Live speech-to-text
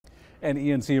An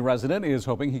ENC resident is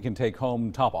hoping he can take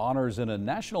home top honors in a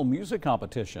national music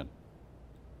competition.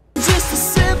 Just a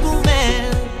simple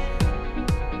man,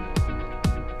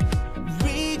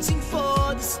 reaching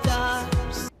for the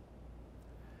stars.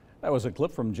 That was a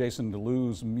clip from Jason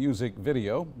DeLue's music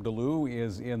video. DeLue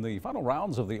is in the final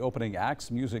rounds of the opening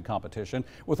acts music competition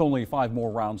with only 5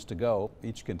 more rounds to go.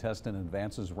 Each contestant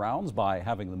advances rounds by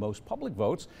having the most public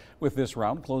votes, with this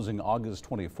round closing August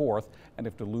 24th. And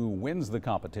if DeLue wins the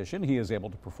competition, he is able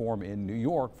to perform in New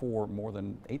York for more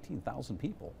than 18,000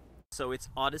 people. So it's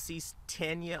Odyssey's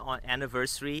 10-year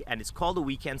anniversary, and it's called the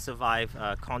We Can Survive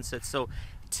concert. So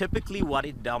typically what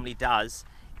it normally does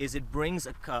is it brings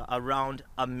around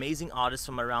amazing artists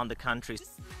from around the country.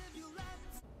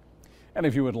 And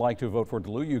if you would like to vote for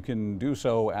DeLue, you can do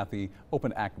so at the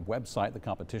Open Act website. The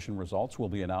competition results will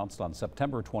be announced on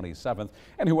September 27th,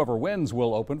 and whoever wins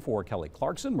will open for Kelly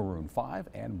Clarkson, Maroon 5,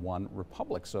 and One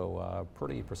Republic. So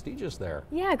pretty prestigious there.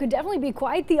 Yeah, it could definitely be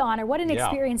quite the honor. What an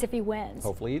experience if he wins.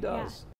 Hopefully he does. Yeah.